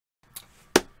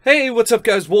Hey, what's up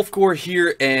guys, Wolfgore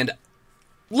here, and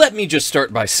let me just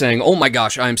start by saying, oh my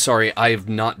gosh, I'm sorry I have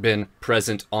not been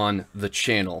present on the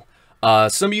channel.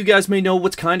 Some of you guys may know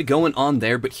what's kind of going on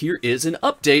there, but here is an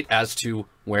update as to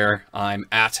where I'm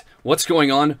at, what's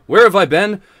going on, where have I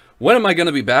been, when am I going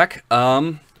to be back.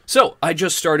 So, I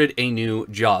just started a new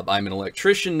job. I'm an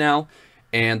electrician now,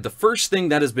 and the first thing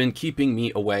that has been keeping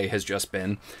me away has just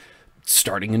been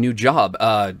starting a new job,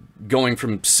 going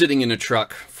from sitting in a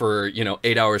truck for,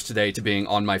 8 hours today to being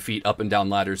on my feet up and down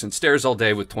ladders and stairs all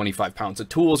day with 25 pounds of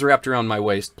tools wrapped around my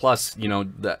waist. Plus,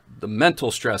 the mental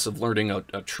stress of learning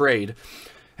a trade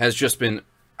has just been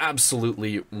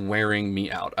absolutely wearing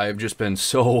me out. I've just been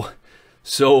so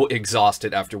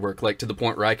exhausted after work, like to the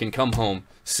point where I can come home,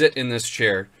 sit in this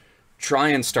chair, try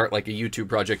and start like a YouTube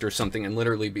project or something and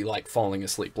literally be like falling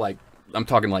asleep. Like, I'm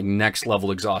talking like next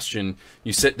level exhaustion.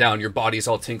 You sit down, your body's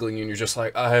all tingling, and you're just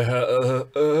like,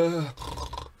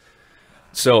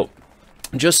 So,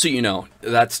 just so you know,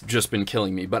 that's just been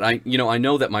killing me. But I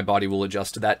know that my body will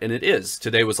adjust to that, and it is.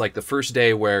 Today was like the first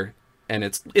day where, and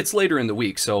it's later in the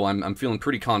week, so I'm feeling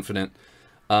pretty confident.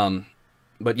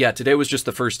 But yeah, today was just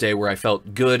the first day where I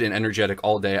felt good and energetic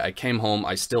all day. I came home,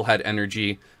 I still had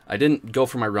energy. I didn't go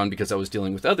for my run because I was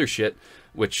dealing with other shit,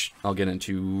 which I'll get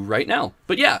into right now.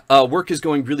 But yeah, work is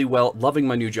going really well. Loving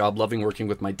my new job, loving working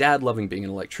with my dad, loving being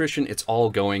an electrician. It's all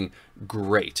going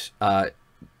great.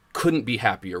 Couldn't be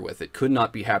happier with it. Could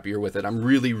not be happier with it. I'm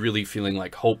really feeling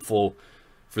like hopeful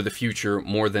for the future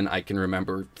more than I can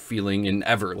remember feeling in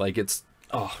ever. Like it's,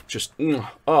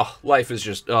 life is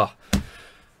just,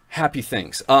 happy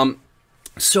things.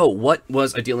 So what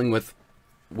was I dealing with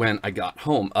when I got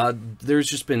home? There's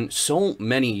just been so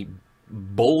many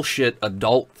bullshit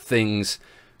adult things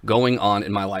going on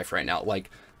in my life right now. Like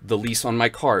the lease on my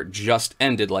car just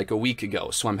ended like a week ago,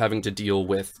 so I'm having to deal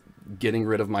with getting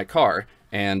rid of my car.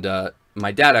 And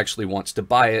my dad actually wants to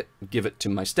buy it, give it to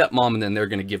my stepmom, and then they're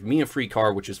going to give me a free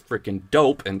car, which is freaking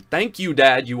dope. And thank you,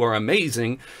 Dad. You are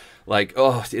amazing. Like,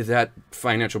 oh, that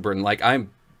financial burden. Like,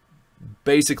 I'm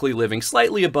basically living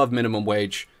slightly above minimum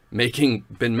wage,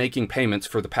 been making payments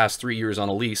for the past 3 years on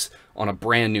a lease on a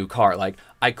brand new car. Like,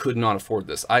 I could not afford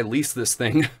this. I leased this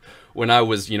thing when I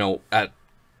was, at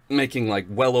making like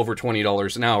well over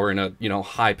 $20 an hour in a,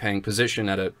 high paying position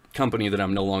at a company that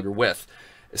I'm no longer with.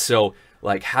 So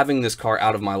like having this car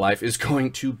out of my life is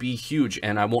going to be huge,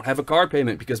 and I won't have a car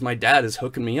payment because my dad is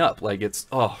hooking me up. Like it's,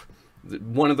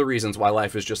 one of the reasons why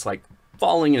life is just like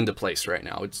falling into place right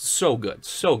now. It's so good,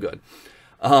 so good.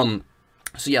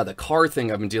 So yeah, the car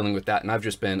thing, I've been dealing with that, and I've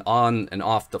just been on and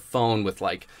off the phone with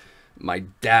like my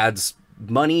dad's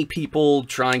money people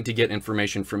trying to get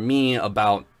information from me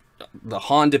about the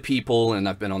Honda people, and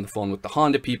I've been on the phone with the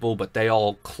Honda people, but they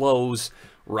all close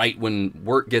right when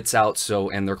work gets out,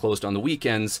 and they're closed on the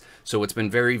weekends, so it's been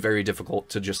very difficult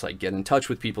to just like get in touch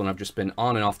with people, and I've just been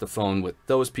on and off the phone with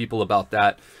those people about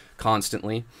that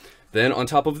constantly. Then on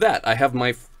top of that, I have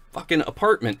my fucking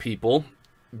apartment people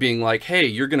being like, hey,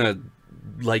 you're gonna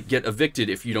like get evicted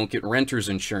if you don't get renter's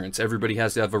insurance. Everybody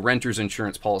has to have a renter's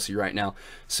insurance policy right now.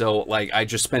 So like I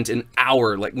just spent an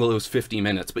hour, like, well, it was 50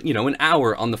 minutes, but an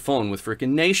hour on the phone with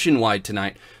freaking Nationwide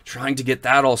tonight trying to get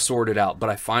that all sorted out. But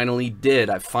I finally did.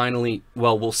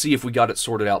 Well, we'll see if we got it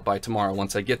sorted out by tomorrow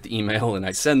once I get the email and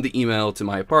I send the email to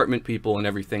my apartment people and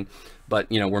everything. But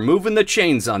we're moving the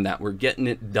chains on that. We're getting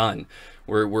it done.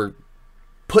 We're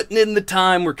putting in the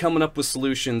time. We're coming up with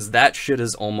solutions. That shit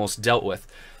is almost dealt with.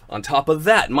 On top of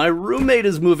that, my roommate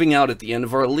is moving out at the end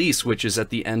of our lease, which is at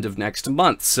the end of next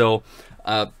month. So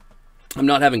I'm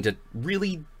not having to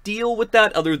really deal with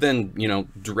that other than,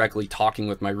 directly talking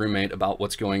with my roommate about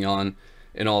what's going on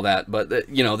and all that. But,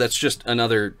 that's just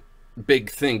another big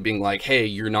thing, being like, hey,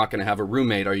 you're not going to have a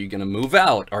roommate. Are you going to move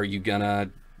out? Are you going to,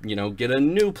 get a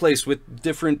new place with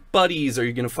different buddies? Are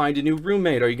you going to find a new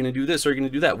roommate? Are you going to do this? Are you going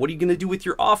to do that? What are you going to do with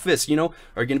your office? Are you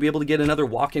going to be able to get another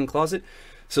walk-in closet?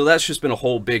 So that's just been a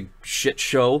whole big shit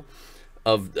show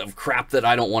of crap that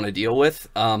I don't want to deal with.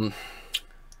 God,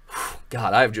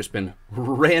 I've just been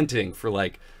ranting for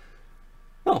like,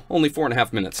 only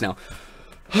 4.5 minutes now.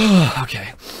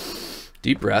 Okay.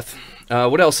 Deep breath.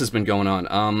 What else has been going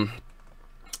on?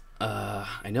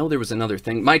 I know there was another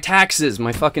thing. My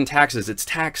fucking taxes. It's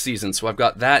tax season, so I've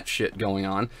got that shit going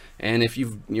on. And if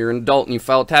you're an adult and you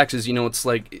file taxes, it's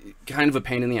like kind of a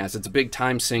pain in the ass. It's a big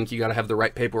time sink. You got to have the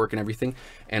right paperwork and everything.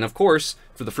 And of course,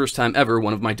 for the first time ever,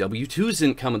 one of my W-2s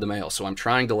didn't come in the mail. So I'm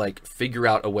trying to like figure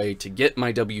out a way to get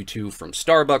my W-2 from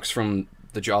Starbucks, from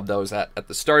the job that I was at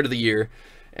the start of the year.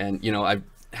 And I'm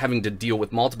having to deal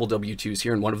with multiple W-2s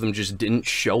here, and one of them just didn't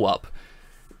show up.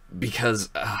 because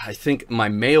I think my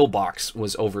mailbox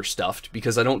was overstuffed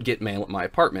because I don't get mail at my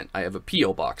apartment. I have a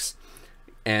P.O. box.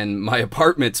 And my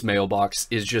apartment's mailbox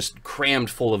is just crammed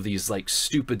full of these like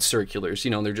stupid circulars.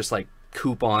 You know, they're just like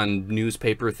coupon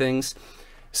newspaper things.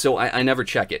 So I never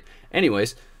check it.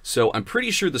 Anyways, so I'm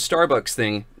pretty sure the Starbucks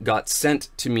thing got sent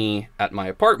to me at my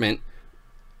apartment.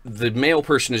 The mail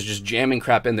person is just jamming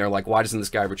crap in there like, why doesn't this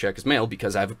guy ever check his mail?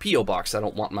 Because I have a P.O. box. I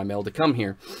don't want my mail to come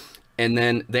here. And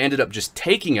then they ended up just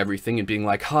taking everything and being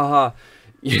like, haha,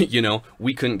 you know,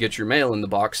 we couldn't get your mail in the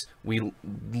box. We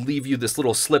leave you this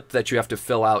little slip that you have to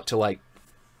fill out to like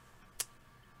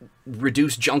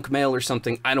reduce junk mail or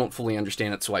something. I don't fully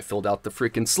understand it, so I filled out the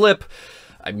freaking slip.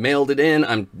 I mailed it in.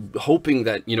 I'm hoping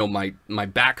that, you know, my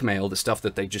back mail, the stuff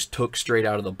that they just took straight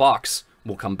out of the box,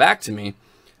 will come back to me.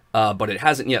 But it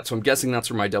hasn't yet, so I'm guessing that's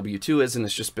where my W-2 is, and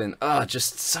it's just been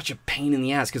just such a pain in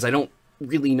the ass because I don't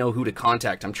really know who to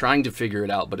contact. I'm trying to figure it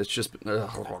out, but it's just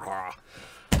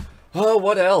oh,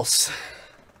 what else?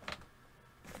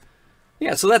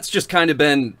 Yeah, so that's just kind of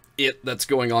been it that's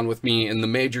going on with me in the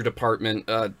major department.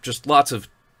 Just lots of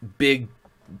big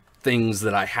things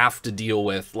that I have to deal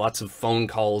with, lots of phone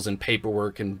calls and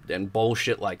paperwork and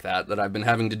bullshit like that I've been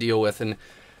having to deal with, and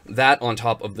that on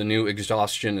top of the new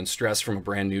exhaustion and stress from a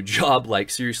brand new job. Like,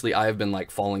 seriously, I have been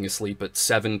like falling asleep at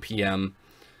 7 p.m.,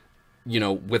 you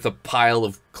know, with a pile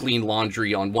of clean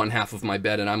laundry on one half of my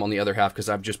bed, and I'm on the other half because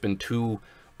I've just been too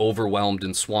overwhelmed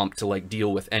and swamped to like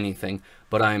deal with anything.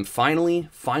 But I am finally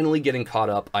getting caught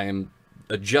up. I am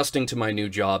adjusting to my new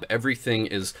job. Everything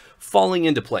is falling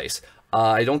into place.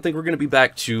 I don't think we're going to be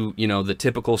back to, you know, the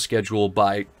typical schedule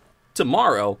by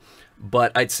tomorrow,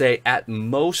 but I'd say at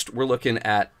most we're looking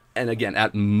at, and again,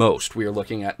 at most we are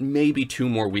looking at maybe 2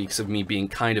 more weeks of me being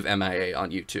kind of MIA on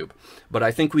YouTube. But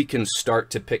I think we can start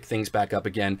to pick things back up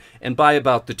again, and by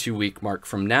about the 2-week mark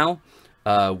from now,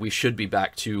 we should be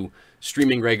back to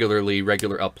streaming regularly,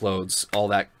 regular uploads, all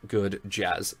that good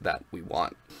jazz that we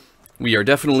want. We are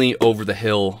definitely over the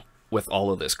hill with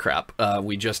all of this crap.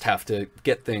 We just have to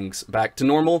get things back to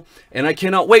normal, and I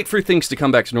cannot wait for things to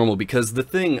come back to normal, because the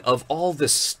thing of all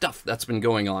this stuff that's been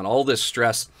going on, all this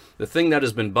stress, the thing that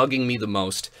has been bugging me the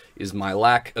most is my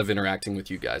lack of interacting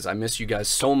with you guys. I miss you guys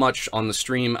so much on the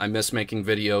stream. I miss making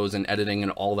videos and editing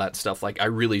and all that stuff. Like, I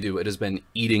really do. It has been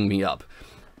eating me up.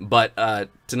 But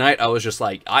tonight I was just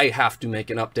like, I have to make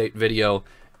an update video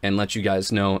and let you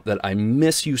guys know that I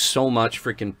miss you so much.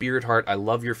 Freaking Beard Heart, I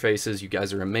love your faces. You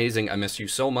guys are amazing. I miss you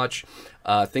so much.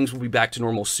 Things will be back to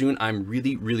normal soon. I'm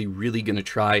really going to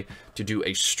try to do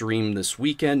a stream this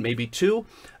weekend, maybe 2.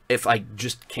 If I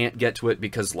just can't get to it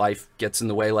because life gets in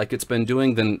the way like it's been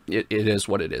doing, then it is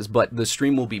what it is. But the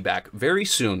stream will be back very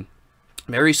soon.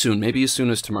 Very soon. Maybe as soon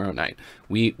as tomorrow night.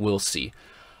 We will see.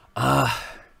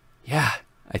 Yeah.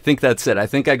 I think that's it. I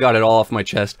think I got it all off my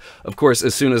chest. Of course,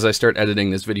 as soon as I start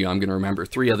editing this video, I'm going to remember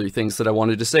 3 other things that I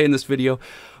wanted to say in this video.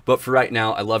 But for right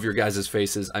now, I love your guys'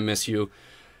 faces. I miss you.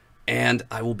 And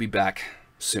I will be back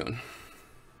soon.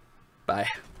 Bye.